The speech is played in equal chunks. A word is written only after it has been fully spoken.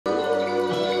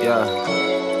Yeah.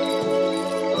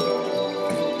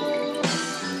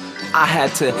 I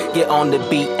had to get on the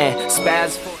beat and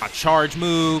spaz for a charge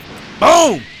move.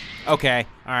 Boom! Okay,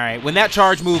 alright. When that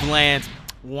charge move lands,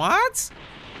 what?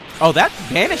 Oh, that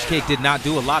vanish kick did not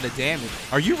do a lot of damage.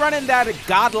 Are you running that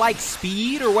godlike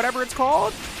speed or whatever it's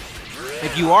called?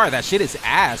 If you are, that shit is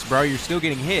ass, bro. You're still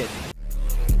getting hit.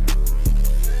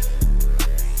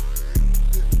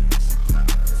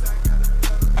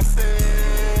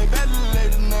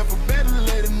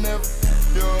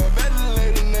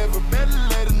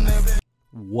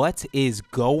 What is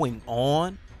going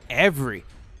on,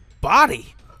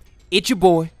 everybody? It's your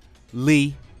boy,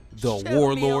 Lee, the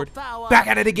Warlord, back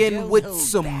at it again with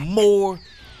some more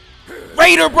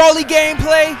Raider Broly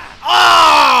gameplay.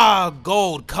 Ah,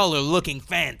 gold color looking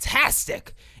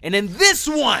fantastic. And in this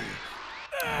one,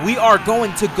 we are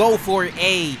going to go for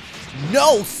a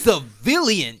no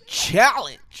civilian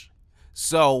challenge.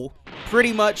 So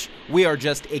pretty much we are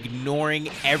just ignoring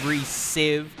every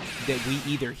civ that we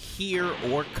either hear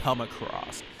or come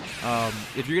across.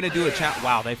 If you're gonna do a challenge,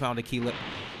 wow, they found a key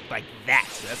like that.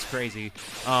 That's crazy.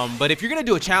 But if you're gonna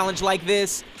do a challenge like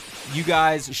this, you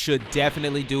guys should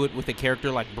definitely do it with a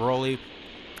character like Broly.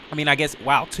 I mean, I guess,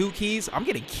 wow, 2 keys? I'm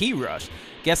getting key rush.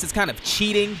 Guess it's kind of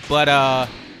cheating, but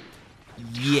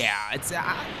yeah, it's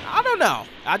I don't know.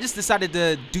 I just decided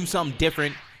to do something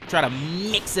different. Try to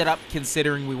mix it up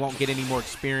considering we won't get any more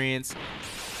experience.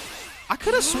 I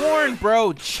could have sworn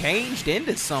bro changed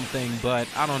into something, but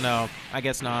I don't know. I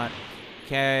guess not.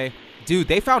 Okay. Dude,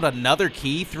 they found another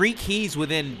key. 3 keys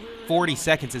within 40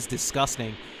 seconds is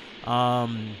disgusting.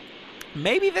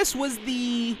 Maybe this was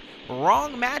the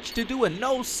wrong match to do a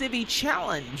no civvy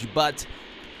challenge, but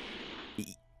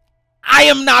I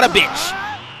am not a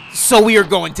bitch. So we are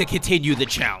going to continue the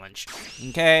challenge.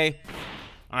 Okay.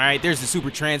 All right, there's the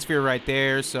super transfer right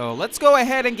there. So let's go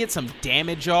ahead and get some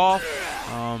damage off.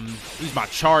 Use my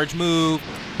charge move.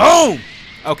 Boom!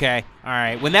 Okay, all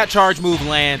right. When that charge move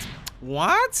lands,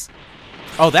 what?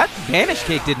 Oh, that vanish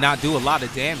kick did not do a lot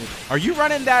of damage. Are you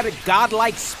running that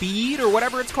godlike speed or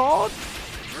whatever it's called?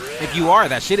 If you are,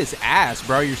 that shit is ass,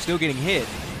 bro. You're still getting hit.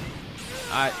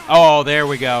 Oh, there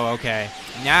we go. Okay,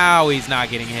 now he's not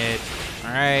getting hit.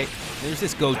 All right. There's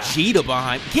this Gogeta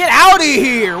behind. Get out of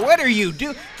here! What are you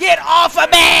doing? Get off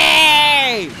of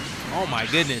me! Oh my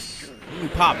goodness. Let me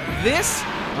pop this.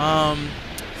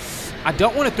 I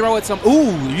don't want to throw at some. Ooh,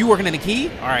 are you working in the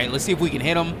key? All right, let's see if we can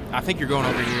hit him. I think you're going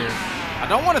over here. I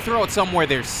don't want to throw it somewhere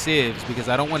there's civs because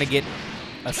I don't want to get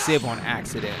a civ on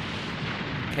accident.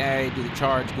 Okay, do the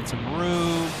charge, get some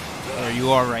room. There you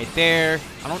are right there.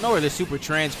 I don't know where the super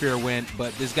transfer went,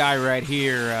 but this guy right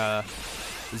here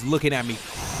is looking at me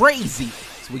crazy.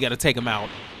 So we got to take him out.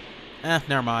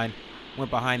 Never mind.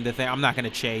 Went behind the thing. I'm not going to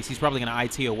chase. He's probably going to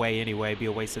IT away anyway. Be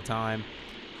a waste of time.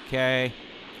 Okay.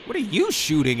 What are you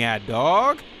shooting at,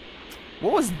 dog?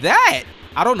 What was that?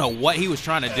 I don't know what he was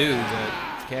trying to do,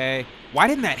 but okay. Why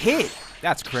didn't that hit?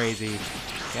 That's crazy.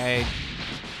 Okay.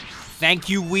 Thank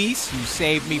you, Whis. You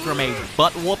saved me from a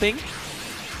butt whooping.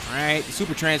 All right, the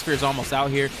super transfer is almost out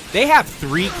here. They have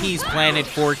 3 keys planted,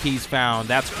 4 keys found.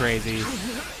 That's crazy.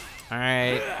 All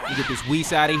right, let me get this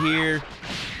Whis out of here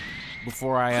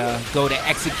before I go to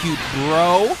execute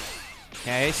bro.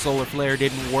 Okay, solar flare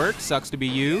didn't work. Sucks to be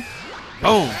you.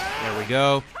 Boom. There we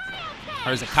go.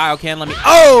 There's a Kaioken. Let me.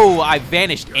 Oh, I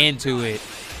vanished into it.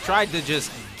 Tried to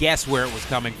just guess where it was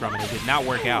coming from, and it did not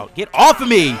work out. Get off of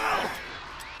me.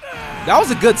 That was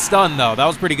a good stun, though. That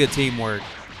was pretty good teamwork.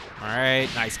 All right,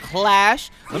 nice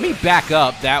clash. Let me back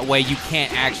up. That way you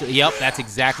can't actually... Yep, that's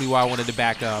exactly why I wanted to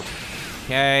back up.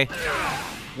 Okay.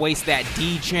 Waste that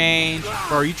D change.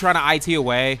 Bro, are you trying to IT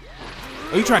away?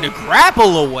 Are you trying to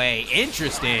grapple away?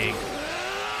 Interesting.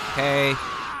 Okay.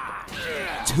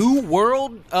 2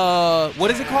 world... what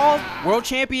is it called? World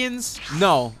champions?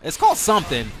 No, it's called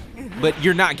something. But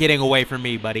you're not getting away from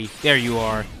me, buddy. There you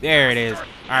are. There it is.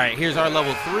 All right, here's our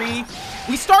level 3.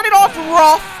 We started off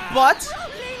rough, but...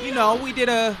 You know, we did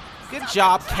a good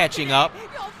job catching up.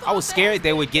 I was scared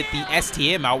they would get the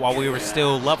STM out while we were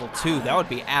still level 2. That would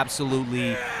be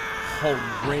absolutely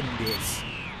horrendous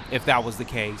if that was the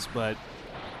case, but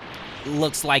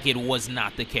looks like it was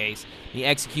not the case. Me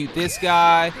execute this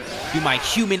guy, do my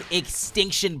human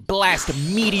extinction blast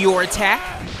meteor attack,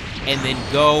 and then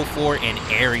go for an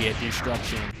area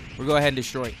destruction. We'll go ahead and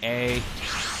destroy A.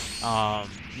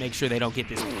 Make sure they don't get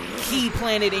this key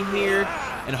planted in here,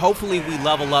 and hopefully we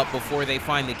level up before they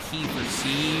find the key for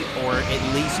C, or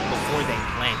at least before they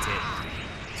plant it.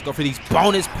 Let's go for these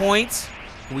bonus points.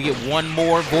 Can we get one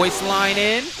more voice line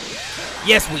in?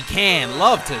 Yes, we can.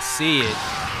 Love to see it.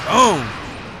 Boom.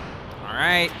 All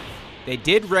right. They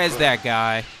did res that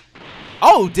guy.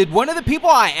 Oh, did one of the people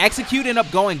I execute end up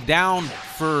going down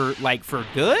for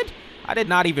good? I did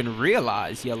not even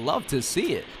realize. You love to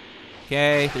see it.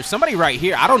 Okay, there's somebody right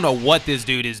here. I don't know what this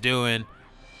dude is doing.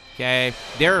 Okay,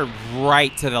 they're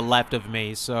right to the left of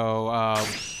me, so I'm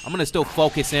going to still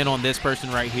focus in on this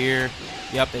person right here.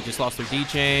 Yep, they just lost their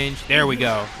D-change. There we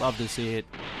go. Love to see it.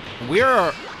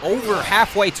 We're over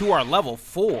halfway to our level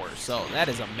 4, so that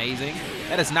is amazing.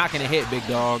 That is not going to hit, big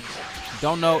dog.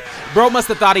 Don't know. Bro must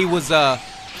have thought he was a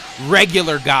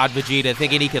regular God Vegeta,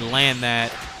 thinking he could land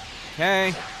that.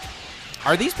 Okay.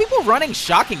 Are these people running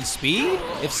shocking speed?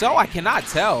 If so, I cannot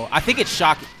tell. I think it's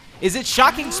shocking. Is it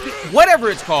shocking speed? Whatever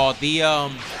it's called. The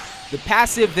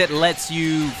passive that lets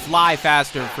you fly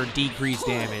faster for decreased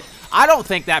damage. I don't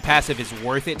think that passive is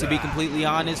worth it, to be completely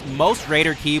honest. Most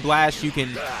Raider Ki Blasts you can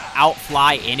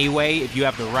outfly anyway if you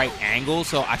have the right angle,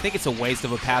 so I think it's a waste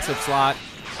of a passive slot,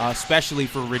 especially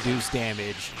for reduced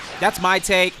damage. That's my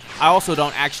take. I also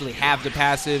don't actually have the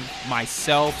passive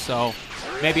myself, so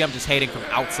maybe I'm just hating from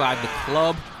outside the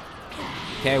club.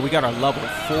 Okay, we got our level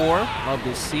 4. Love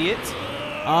to see it.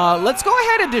 Let's go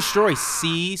ahead and destroy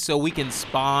C so we can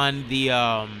spawn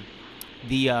the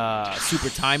Super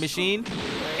Time Machine.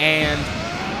 And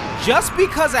just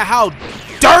because of how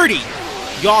dirty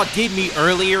y'all did me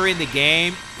earlier in the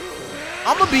game,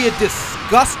 I'm gonna be a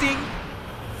disgusting,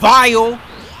 vile,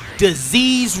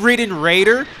 disease-ridden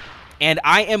Raider, and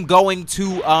I am going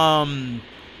to,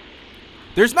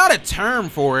 there's not a term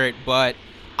for it, but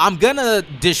I'm gonna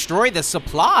destroy the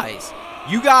supplies.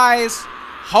 You guys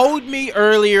hold me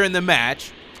earlier in the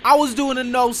match. I was doing a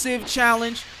no-sieve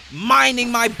challenge,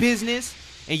 minding my business,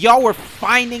 and y'all were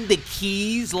finding the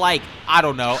keys like, I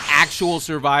don't know, actual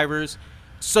survivors,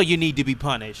 so you need to be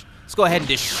punished. Let's go ahead and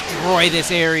destroy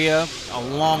this area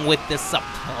along with the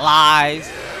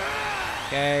supplies.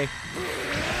 Okay.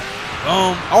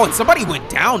 Boom. Oh, and somebody went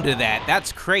down to that.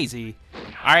 That's crazy.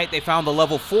 All right, they found the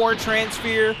level 4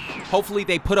 Transphere. Hopefully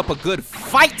they put up a good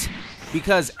fight,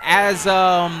 because as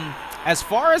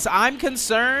far as I'm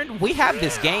concerned, we have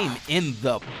this game in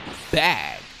the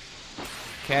bag.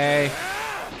 Okay.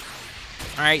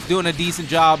 All right, doing a decent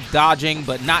job dodging,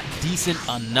 but not decent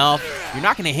enough. You're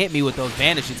not going to hit me with those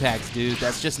vanish attacks, dude.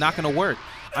 That's just not going to work.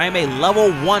 I am a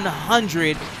level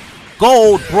 100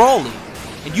 gold Broly.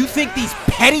 And you think these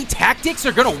petty tactics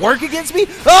are going to work against me?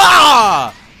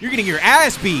 Ah! You're getting your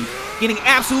ass beat. Getting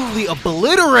absolutely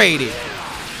obliterated.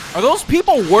 Are those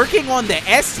people working on the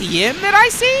STM that I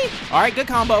see? All right, good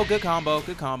combo, good combo,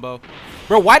 good combo.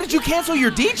 Bro, why did you cancel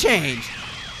your D-change?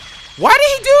 Why did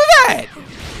he do that?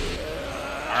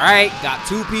 All right, got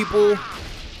 2 people.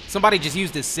 Somebody just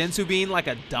used his Sensu Bean like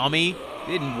a dummy.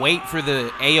 Didn't wait for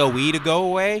the AoE to go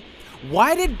away.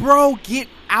 Why did bro get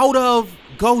out of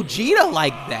Gogeta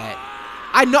like that?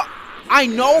 I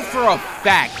know for a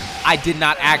fact I did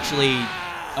not actually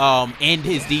end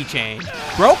his D-change.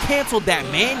 Bro canceled that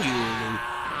manually.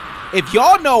 If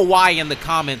y'all know why in the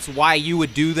comments, why you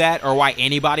would do that or why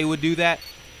anybody would do that,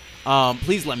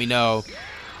 please let me know.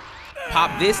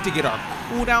 Pop this to get our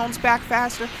cooldowns back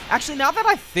faster. Actually, now that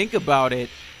I think about it,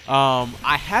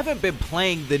 I haven't been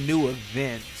playing the new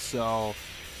event, so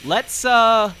let's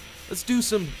do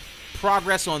some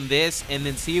progress on this and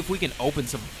then see if we can open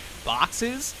some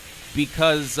boxes,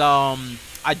 because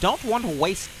I don't want to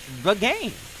waste the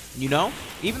game, you know?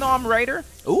 Even though I'm Raider.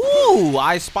 Ooh,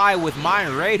 I spy with my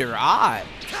Raider. A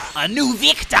new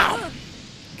victim.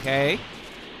 Okay.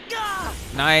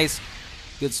 Nice.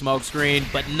 Good smoke screen,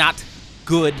 but not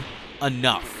good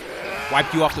enough.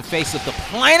 Wiped you off the face of the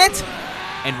planet,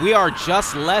 and we are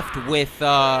just left with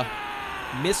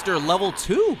Mr. Level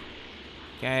 2.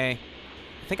 Okay.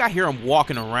 I think I hear him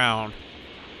walking around.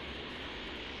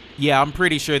 Yeah, I'm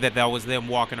pretty sure that was them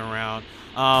walking around.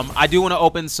 I do want to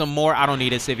open some more. I don't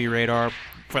need a Civvy Radar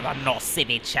for the No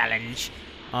Civvy challenge.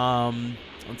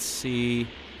 Let's see.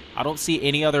 I don't see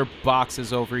any other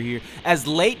boxes over here. As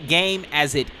late game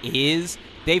as it is,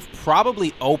 they've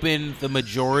probably opened the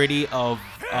majority of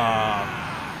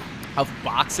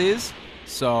boxes.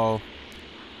 So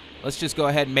let's just go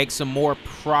ahead and make some more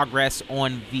progress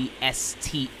on the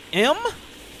STM.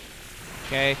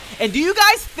 Okay. And do you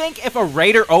guys think if a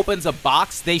Raider opens a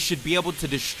box, they should be able to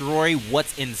destroy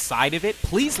what's inside of it?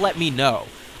 Please let me know.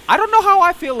 I don't know how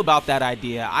I feel about that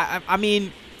idea. I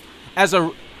mean, as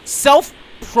a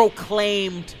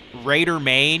self-proclaimed Raider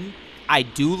main, I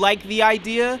do like the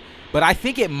idea, but I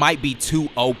think it might be too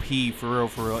OP for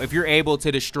real. If you're able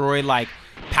to destroy, like,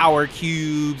 power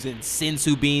cubes and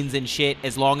Sensu beans and shit,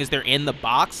 as long as they're in the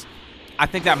box, I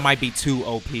think that might be too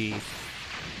OP.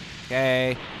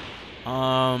 Okay.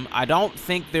 I don't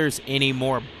think there's any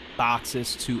more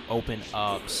boxes to open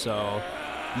up. So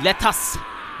let us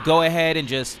go ahead and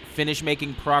just finish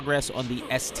making progress on the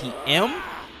STM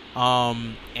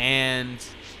and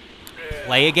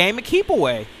play a game of keep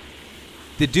away.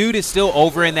 The dude is still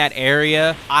over in that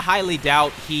area. I highly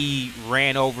doubt he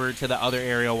ran over to the other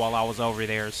area while I was over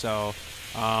there. So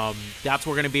that's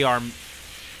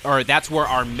where that's where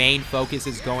our main focus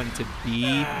is going to be,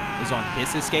 is on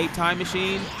this escape time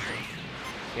machine.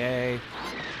 Okay.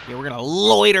 Yeah, we're gonna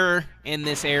loiter in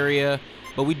this area,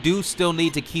 but we do still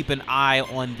need to keep an eye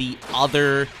on the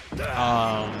other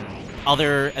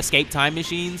escape time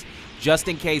machines, just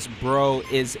in case bro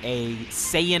is a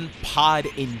Saiyan pod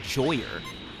enjoyer.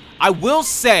 I will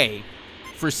say,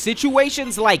 for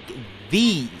situations like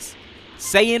these,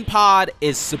 Saiyan pod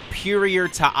is superior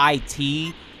to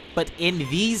IT, but in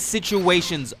these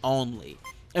situations only.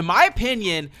 In my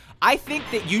opinion, I think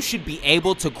that you should be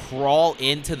able to crawl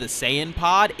into the Saiyan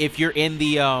pod if you're in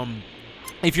the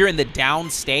down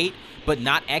state but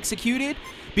not executed,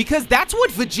 because that's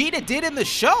what Vegeta did in the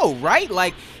show, right?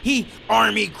 Like, he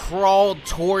army crawled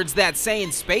towards that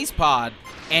Saiyan space pod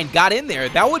and got in there.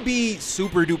 That would be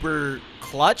super duper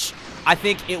clutch. I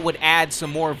think it would add some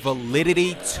more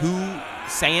validity to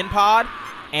Saiyan pod,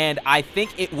 and I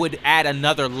think it would add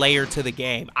another layer to the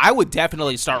game. I would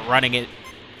definitely start running it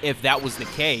if that was the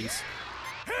case.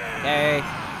 Okay,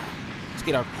 let's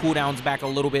get our cooldowns back a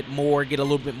little bit more, get a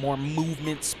little bit more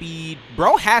movement speed.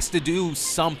 Bro has to do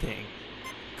something,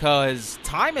 because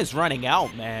time is running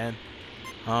out, man.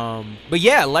 But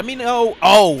yeah, let me know.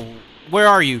 Oh, where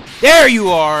are you? There you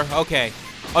are. Okay.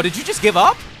 Oh, did you just give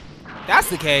up? That's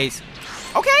the case.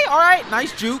 Okay, all right.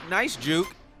 Nice juke, nice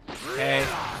juke. Okay.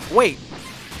 Wait,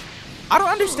 I don't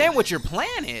understand what your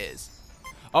plan is.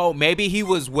 Oh, maybe he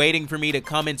was waiting for me to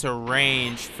come into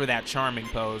range for that charming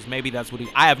pose. Maybe that's what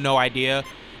I have no idea.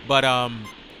 But I'm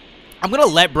gonna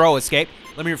let bro escape.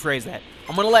 Let me rephrase that.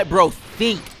 I'm gonna let bro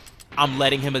think I'm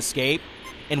letting him escape.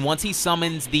 And once he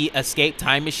summons the escape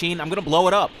time machine, I'm gonna blow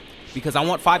it up, because I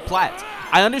want 5 plats.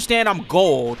 I understand I'm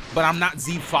gold, but I'm not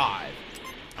Z5.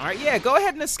 All right, yeah, go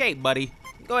ahead and escape, buddy.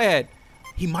 Go ahead.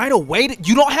 He might have waited.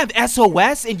 You don't have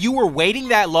SOS and you were waiting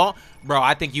that long? Bro,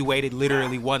 I think you waited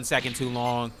literally 1 second too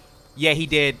long. Yeah, he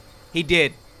did. He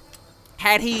did.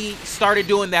 Had he started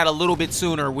doing that a little bit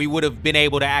sooner, we would have been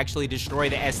able to actually destroy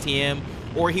the STM,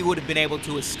 or he would have been able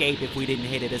to escape if we didn't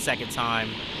hit it a second time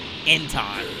in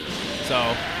time.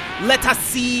 So, let us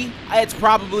see. It's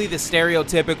probably the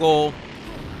stereotypical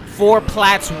 4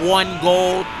 plats, 1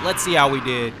 gold. Let's see how we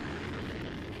did.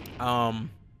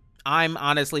 I'm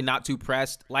honestly not too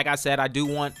pressed. Like I said, I do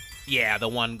want, yeah, the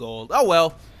 1 gold. Oh,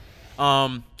 well.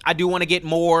 I do want to get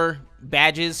more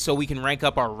badges so we can rank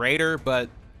up our raider, but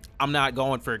I'm not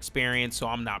going for experience, so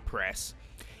I'm not pressed.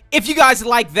 If you guys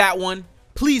like that one,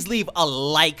 please leave a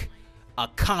like, a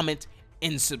comment,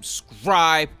 and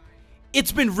subscribe.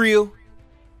 It's been real.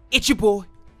 It's your boy,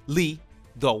 Lee,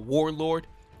 the Warlord,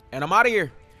 and I'm out of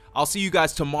here. I'll see you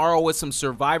guys tomorrow with some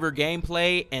Survivor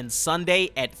gameplay, and Sunday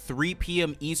at 3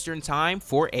 p.m. Eastern time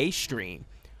for a stream.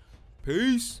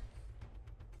 Peace.